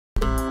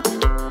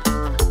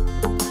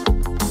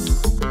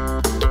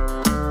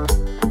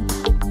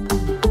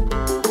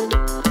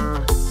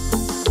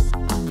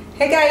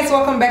guys,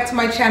 welcome back to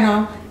my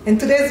channel. In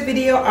today's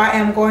video I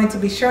am going to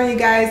be showing you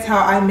guys how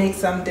I make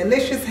some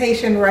delicious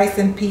Haitian rice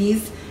and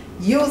peas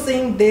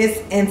using this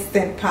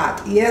instant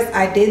pot. Yes,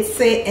 I did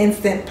say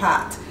instant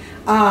pot.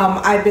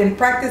 I've been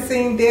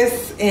practicing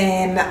this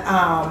and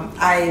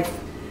I've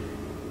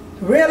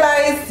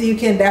realized you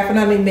can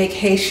definitely make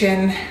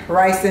Haitian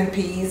rice and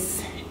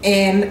peas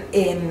in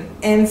an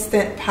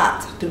instant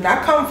pot. Do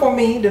not come for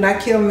me, do not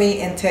kill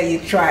me until you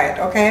try it,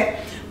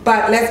 okay?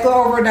 But let's go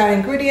over the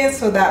ingredients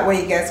so that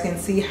way you guys can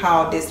see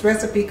how this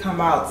recipe come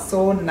out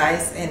so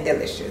nice and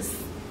delicious.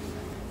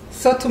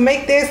 So to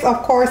make this,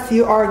 of course,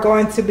 you are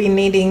going to be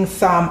needing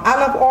some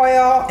olive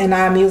oil, and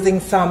I'm using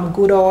some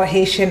good old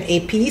Haitian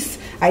Epis.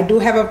 I do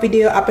have a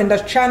video up in the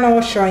channel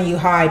showing you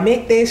how I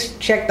make this.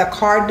 Check the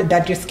card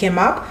that just came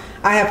up.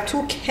 I have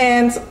 2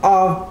 cans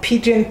of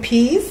pigeon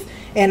peas,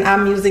 and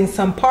I'm using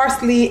some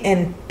parsley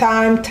and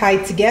thyme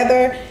tied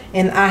together,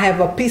 and I have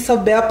a piece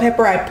of bell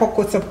pepper I poke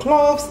with some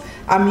cloves.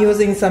 I'm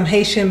using some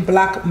Haitian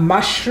black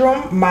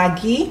mushroom,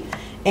 Maggie,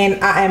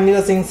 and I am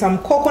using some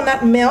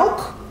coconut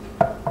milk.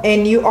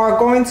 And you are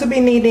going to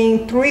be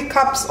needing 3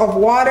 cups of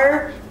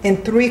water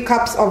and 3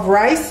 cups of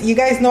rice. You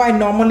guys know I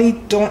normally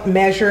don't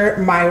measure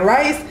my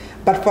rice,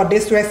 but for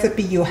this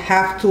recipe you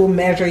have to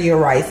measure your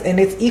rice, and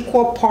it's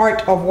equal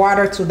part of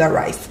water to the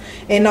rice.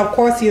 And of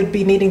course you'd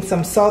be needing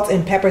some salt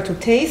and pepper to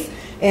taste.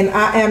 And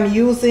I am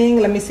using,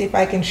 let me see if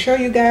I can show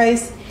you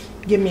guys.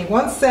 Give me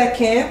 1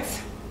 second.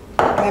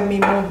 Let me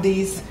move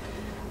these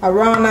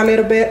around a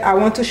little bit. I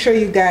want to show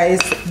you guys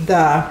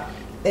the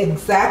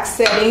exact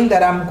setting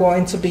that I'm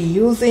going to be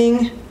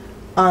using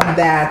on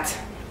that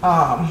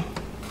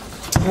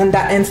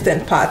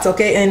instant pot.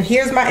 Okay, and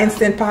here's my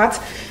instant pot.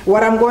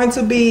 What I'm going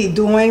to be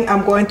doing,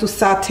 I'm going to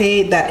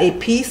saute that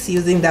Epis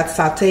using that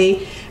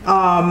saute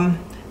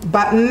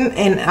button,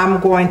 and I'm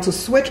going to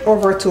switch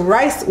over to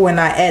rice when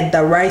I add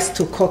the rice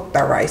to cook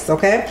the rice.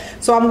 Okay,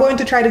 so I'm going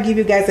to try to give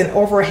you guys an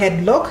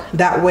overhead look,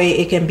 that way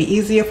it can be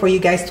easier for you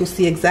guys to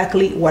see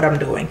exactly what I'm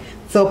doing.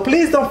 So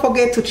please don't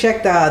forget to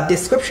check the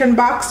description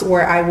box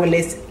where I will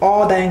list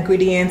all the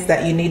ingredients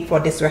that you need for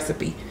this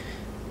recipe.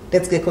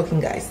 Let's get cooking,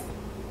 guys.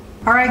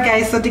 All right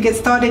guys, so to get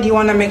started you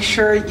want to make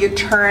sure you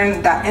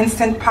turn the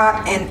instant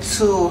pot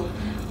into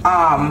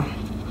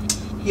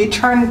you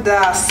turn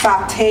the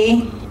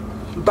saute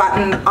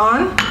button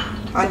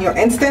on your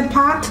instant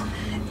pot.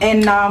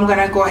 And now I'm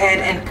gonna go ahead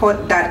and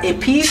put that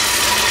Epis.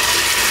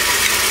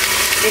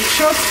 It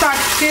should start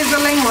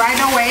sizzling right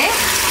away,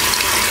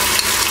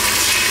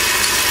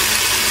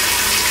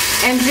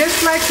 and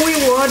just like we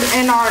would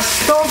in our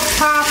stove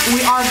top,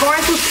 we are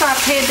going to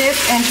saute this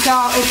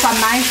until it's a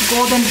nice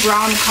golden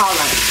brown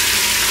color.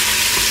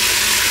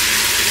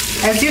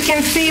 As you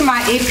can see,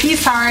 my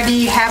Epis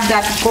already have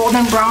that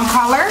golden brown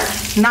color.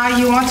 Now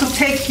you want to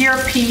take your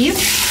peas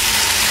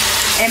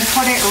and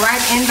put it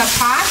right in the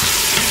pot.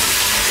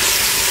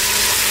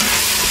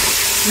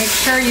 Make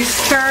sure you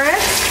stir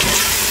it.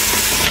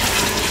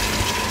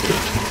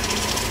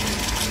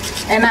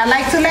 And I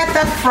like to let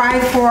that fry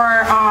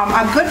for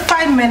a good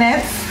 5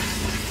 minutes.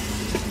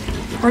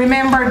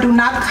 Remember, do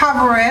not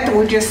cover it.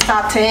 We're just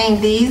sauteing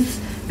these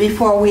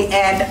before we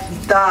add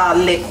the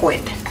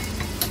liquid.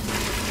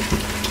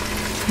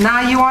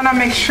 Now you want to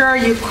make sure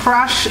you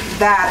crush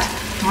that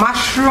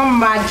mushroom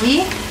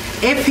Maggie.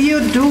 If you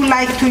do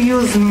like to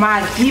use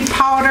Maggie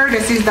powder,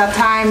 this is the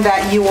time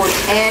that you would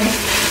add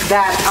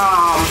that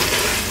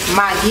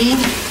Maggie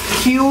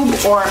cube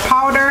or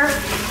powder.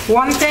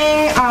 One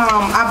thing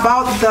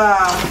about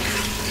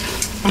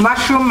the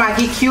mushroom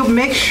Maggie cube,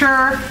 make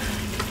sure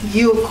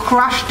you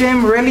crush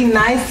them really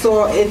nice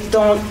so it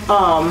don't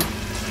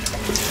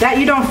that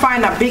you don't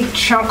find a big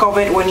chunk of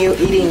it when you're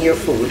eating your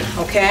food,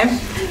 okay?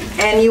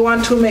 And you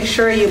want to make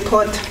sure you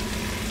put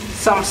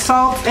some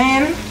salt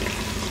in,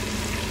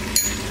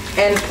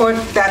 and put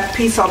that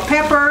piece of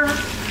pepper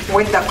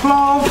with the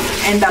clove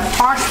and the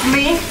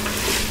parsley.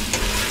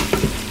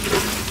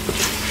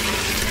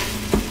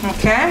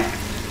 Okay,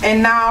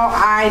 and now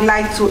I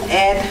like to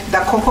add the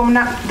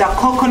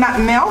coconut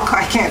milk.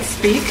 I can't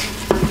speak.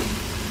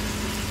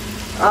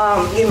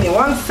 Give me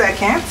 1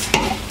 second.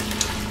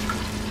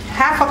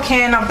 Half a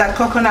can of that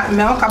coconut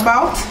milk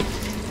about.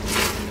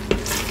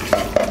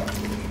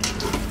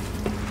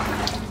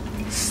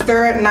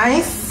 Stir it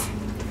nice.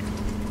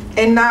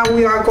 And now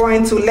we are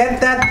going to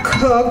let that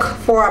cook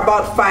for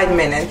about 5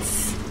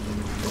 minutes.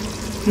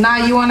 Now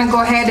you want to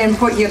go ahead and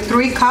put your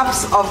 3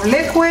 cups of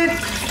liquid.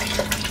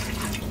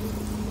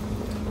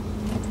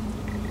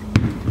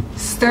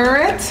 Stir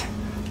it.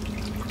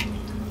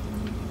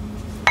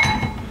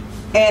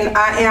 And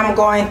I am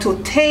going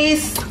to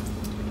taste.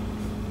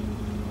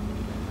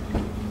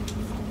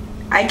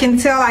 I can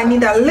tell I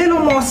need a little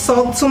more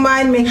salt to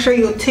mine. Make sure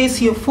you taste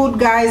your food,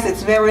 guys.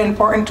 It's very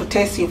important to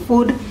taste your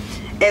food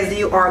as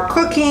you are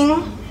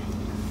cooking,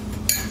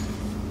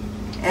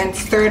 and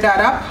stir that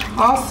up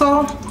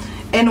also.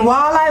 And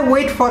while I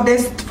wait for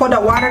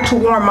the water to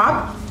warm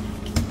up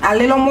a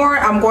little more,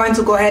 I'm going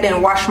to go ahead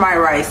and wash my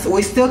rice.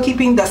 We're still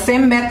keeping the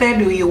same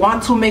method. You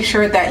want to make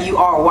sure that you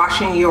are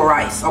washing your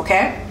rice,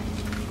 okay?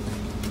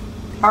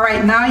 All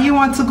right, now you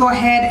want to go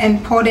ahead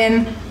and put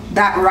in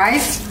that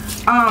rice.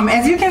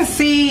 As you can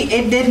see,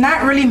 it did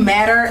not really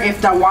matter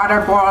if the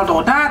water boiled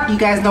or not. You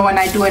guys know when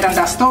I do it on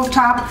the stove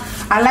top,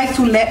 I like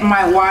to let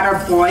my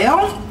water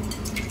boil.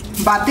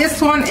 But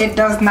this one, it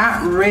does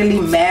not really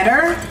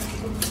matter.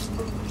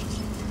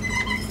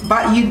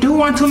 But you do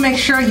want to make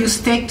sure you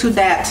stick to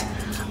that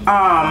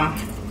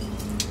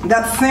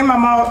that same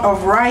amount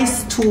of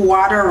rice to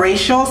water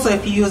ratio. So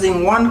if you're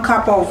using 1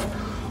 cup of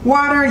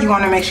water, you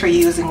want to make sure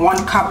you're using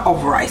 1 cup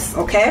of rice,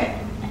 okay?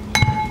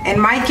 In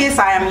my case,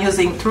 I am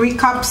using 3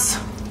 cups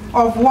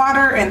of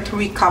water and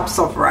 3 cups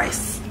of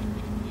rice.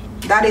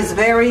 That is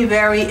very,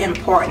 very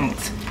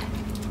important.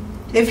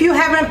 If you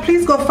haven't,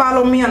 please go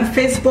follow me on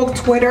Facebook,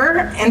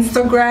 Twitter,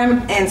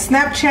 Instagram, and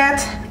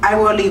Snapchat. I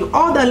will leave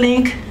all the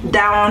link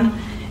down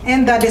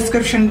in the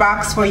description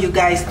box for you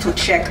guys to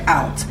check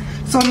out.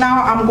 So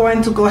now I'm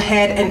going to go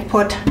ahead and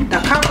put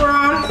the cover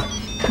on,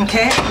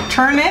 okay?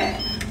 Turn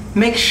it,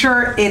 make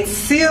sure it's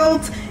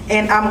sealed,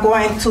 and I'm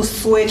going to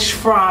switch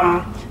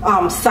from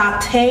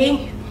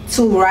saute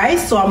to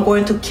rice. So I'm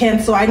going to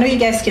cancel, I know you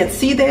guys can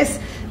see this,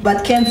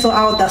 but cancel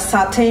out the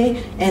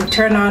saute and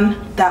turn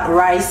on that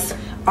rice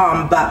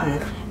button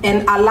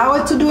and allow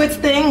it to do its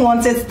thing.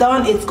 Once it's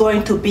done, it's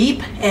going to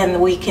beep and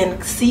we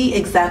can see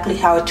exactly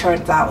how it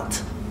turns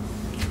out.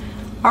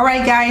 All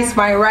right guys,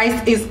 my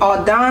rice is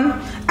all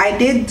done. I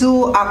did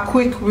do a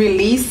quick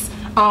release.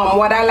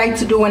 What I like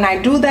to do when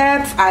I do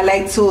that, I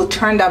like to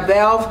turn the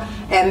valve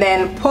and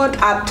then put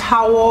a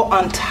towel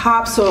on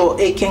top so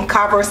it can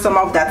cover some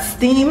of that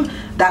steam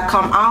that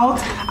come out.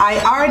 I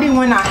already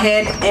went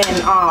ahead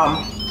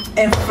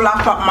and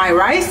fluff up my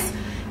rice,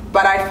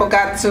 but I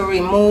forgot to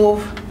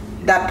remove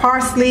that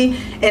parsley.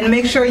 And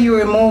make sure you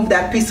remove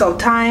that piece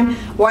of thyme.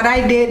 What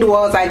I did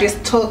was I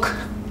just took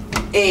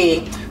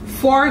a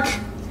fork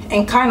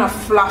and kind of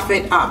fluff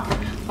it up,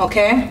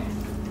 okay?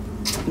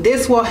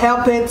 This will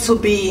help it to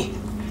be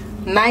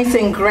nice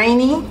and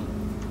grainy.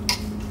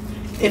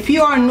 If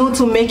you are new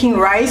to making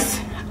rice,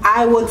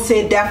 I would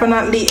say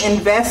definitely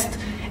invest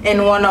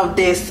in one of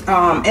this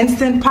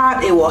Instant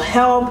Pot. It will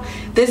help.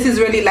 This is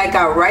really like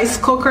a rice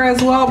cooker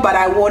as well, but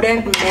I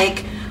wouldn't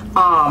make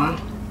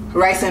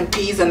rice and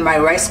peas in my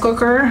rice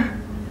cooker.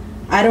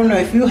 I don't know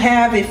if you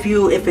have, if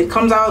it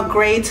comes out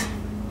great,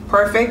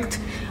 perfect.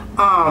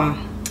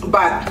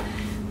 But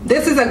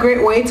this is a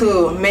great way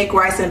to make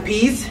rice and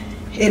peas.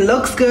 It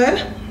looks good.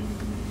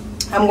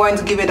 I'm going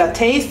to give it a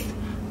taste.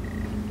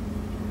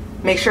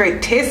 Make sure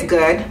it tastes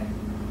good.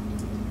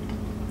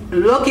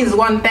 Look is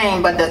one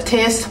thing, but the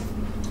taste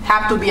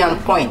have to be on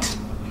point.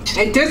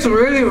 It tastes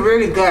really,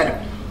 really good.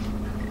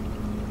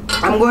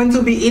 I'm going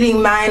to be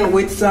eating mine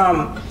with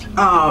some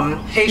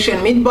Haitian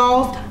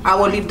meatballs. I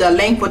will leave the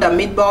link for the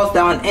meatballs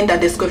down in the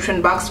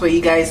description box for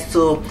you guys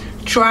to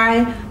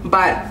try.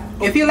 But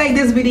if you like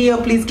this video,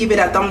 please give it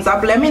a thumbs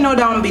up. Let me know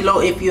down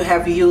below if you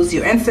have used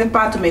your Instant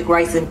Pot to make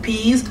rice and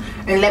peas,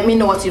 and let me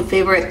know what's your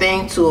favorite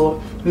thing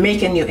to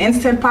make in your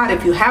Instant Pot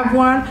if you have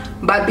one.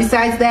 But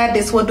besides that,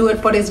 this will do it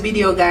for this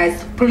video,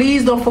 guys.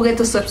 Please don't forget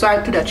to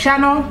subscribe to the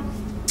channel,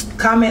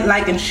 comment,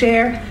 like, and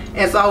share.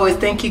 As always,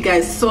 thank you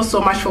guys so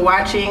much for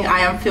watching. I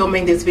am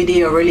filming this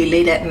video really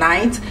late at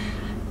night.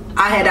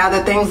 I had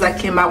other things that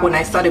came up when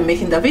I started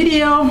making the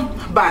video,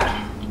 but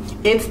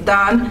it's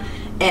done,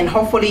 and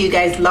hopefully you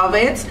guys love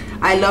it.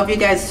 I love you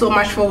guys so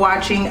much for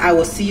watching. I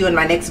will see you in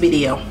my next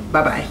video.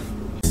 Bye bye.